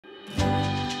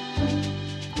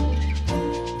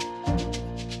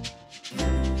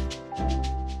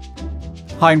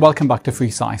Hi and welcome back to Free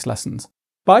Science Lessons.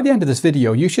 By the end of this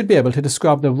video, you should be able to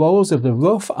describe the roles of the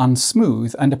rough and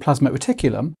smooth endoplasmic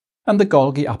reticulum and the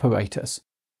Golgi apparatus.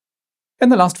 In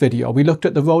the last video, we looked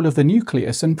at the role of the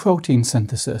nucleus in protein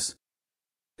synthesis.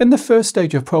 In the first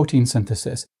stage of protein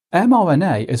synthesis,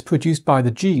 mRNA is produced by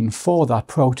the gene for that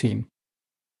protein.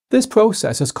 This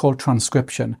process is called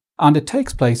transcription, and it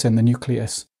takes place in the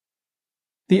nucleus.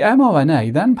 The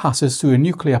mRNA then passes through a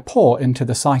nuclear pore into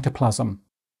the cytoplasm.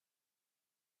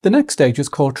 The next stage is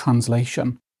called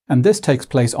translation, and this takes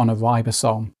place on a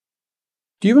ribosome.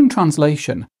 During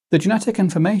translation, the genetic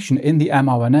information in the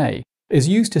mRNA is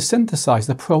used to synthesize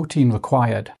the protein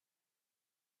required.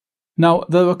 Now,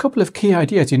 there are a couple of key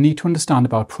ideas you need to understand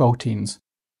about proteins.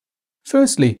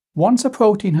 Firstly, once a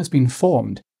protein has been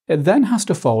formed, it then has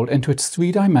to fold into its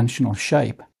three-dimensional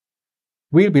shape.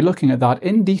 We'll be looking at that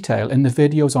in detail in the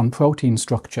videos on protein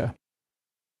structure.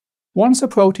 Once a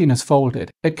protein is folded,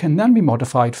 it can then be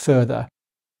modified further.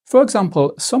 For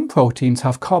example, some proteins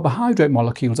have carbohydrate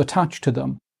molecules attached to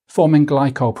them, forming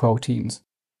glycoproteins,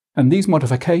 and these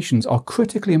modifications are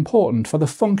critically important for the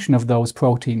function of those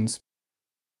proteins.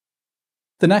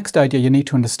 The next idea you need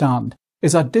to understand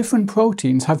is that different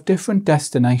proteins have different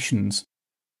destinations.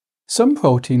 Some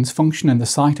proteins function in the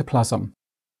cytoplasm.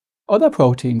 Other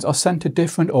proteins are sent to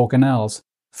different organelles.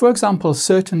 For example,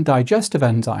 certain digestive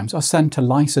enzymes are sent to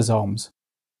lysosomes.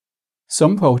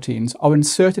 Some proteins are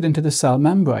inserted into the cell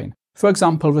membrane, for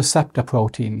example receptor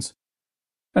proteins.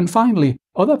 And finally,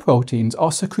 other proteins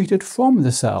are secreted from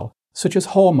the cell, such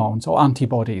as hormones or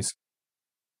antibodies.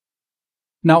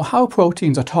 Now, how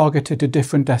proteins are targeted to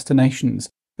different destinations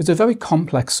is a very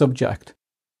complex subject,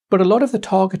 but a lot of the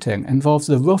targeting involves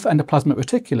the rough endoplasmic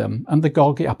reticulum and the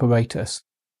Golgi apparatus.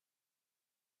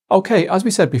 Okay, as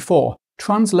we said before,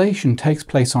 translation takes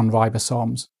place on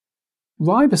ribosomes.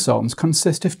 Ribosomes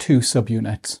consist of two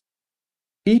subunits.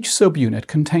 Each subunit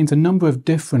contains a number of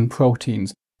different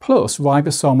proteins, plus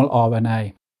ribosomal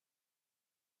RNA.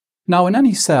 Now, in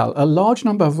any cell, a large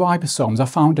number of ribosomes are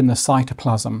found in the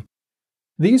cytoplasm.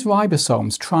 These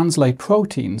ribosomes translate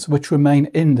proteins which remain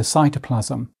in the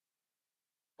cytoplasm.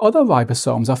 Other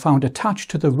ribosomes are found attached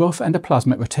to the rough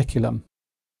endoplasmic reticulum.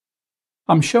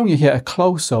 I'm showing you here a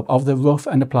close-up of the rough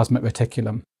endoplasmic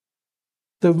reticulum.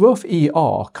 The rough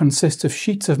ER consists of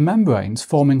sheets of membranes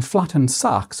forming flattened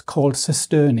sacs called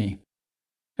cisternae,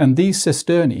 and these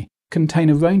cisternae contain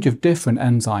a range of different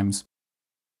enzymes.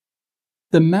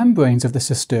 The membranes of the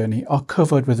cisternae are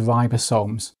covered with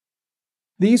ribosomes.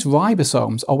 These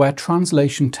ribosomes are where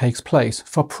translation takes place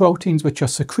for proteins which are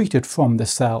secreted from the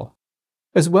cell,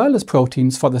 as well as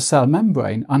proteins for the cell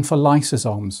membrane and for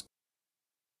lysosomes.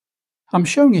 I'm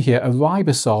showing you here a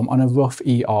ribosome on a rough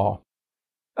ER.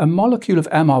 A molecule of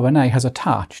mRNA has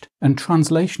attached and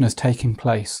translation is taking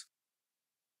place.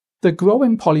 The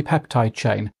growing polypeptide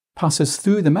chain passes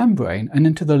through the membrane and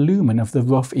into the lumen of the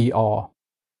rough ER.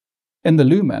 In the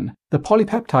lumen, the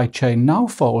polypeptide chain now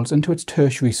folds into its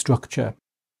tertiary structure.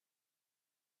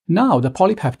 Now the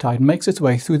polypeptide makes its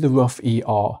way through the rough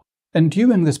ER, and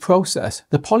during this process,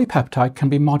 the polypeptide can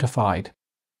be modified.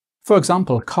 For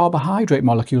example, carbohydrate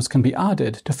molecules can be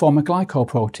added to form a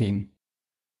glycoprotein.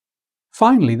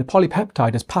 Finally, the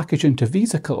polypeptide is packaged into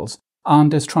vesicles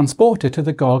and is transported to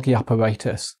the Golgi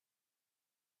apparatus.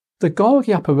 The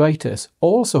Golgi apparatus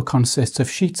also consists of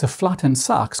sheets of flattened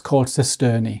sacs called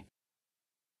cisternae.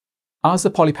 As the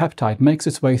polypeptide makes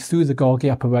its way through the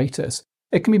Golgi apparatus,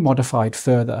 it can be modified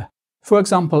further. For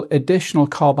example, additional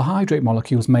carbohydrate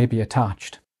molecules may be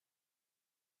attached.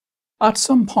 At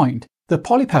some point, the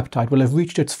polypeptide will have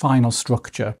reached its final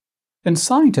structure, and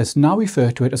scientists now refer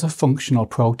to it as a functional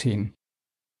protein.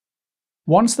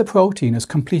 Once the protein has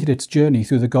completed its journey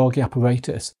through the Golgi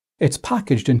apparatus, it's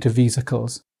packaged into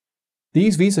vesicles.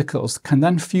 These vesicles can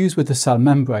then fuse with the cell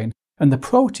membrane, and the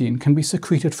protein can be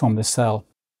secreted from the cell.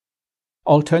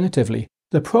 Alternatively,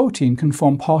 the protein can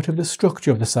form part of the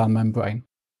structure of the cell membrane.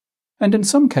 And in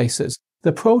some cases,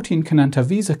 the protein can enter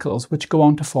vesicles which go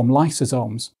on to form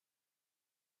lysosomes.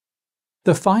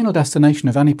 The final destination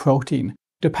of any protein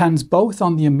depends both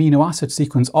on the amino acid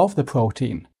sequence of the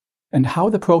protein and how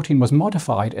the protein was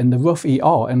modified in the rough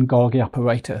ER and Golgi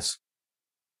apparatus.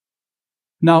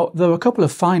 Now, there are a couple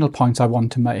of final points I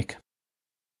want to make.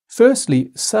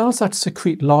 Firstly, cells that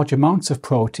secrete large amounts of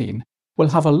protein will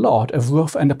have a lot of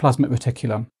rough endoplasmic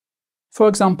reticulum. For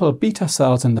example, beta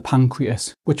cells in the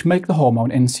pancreas, which make the hormone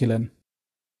insulin.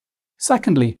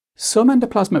 Secondly, some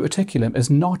endoplasmic reticulum is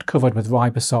not covered with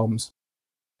ribosomes.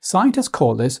 Scientists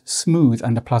call this smooth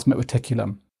endoplasmic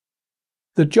reticulum.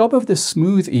 The job of the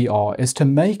smooth ER is to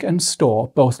make and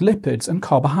store both lipids and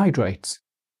carbohydrates.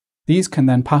 These can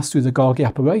then pass through the Golgi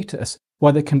apparatus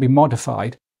where they can be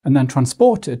modified and then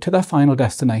transported to their final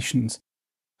destinations.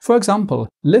 For example,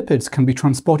 lipids can be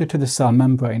transported to the cell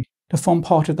membrane to form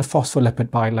part of the phospholipid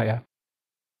bilayer.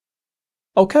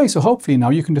 Okay, so hopefully now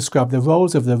you can describe the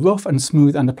roles of the rough and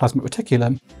smooth endoplasmic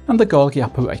reticulum and the Golgi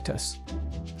apparatus.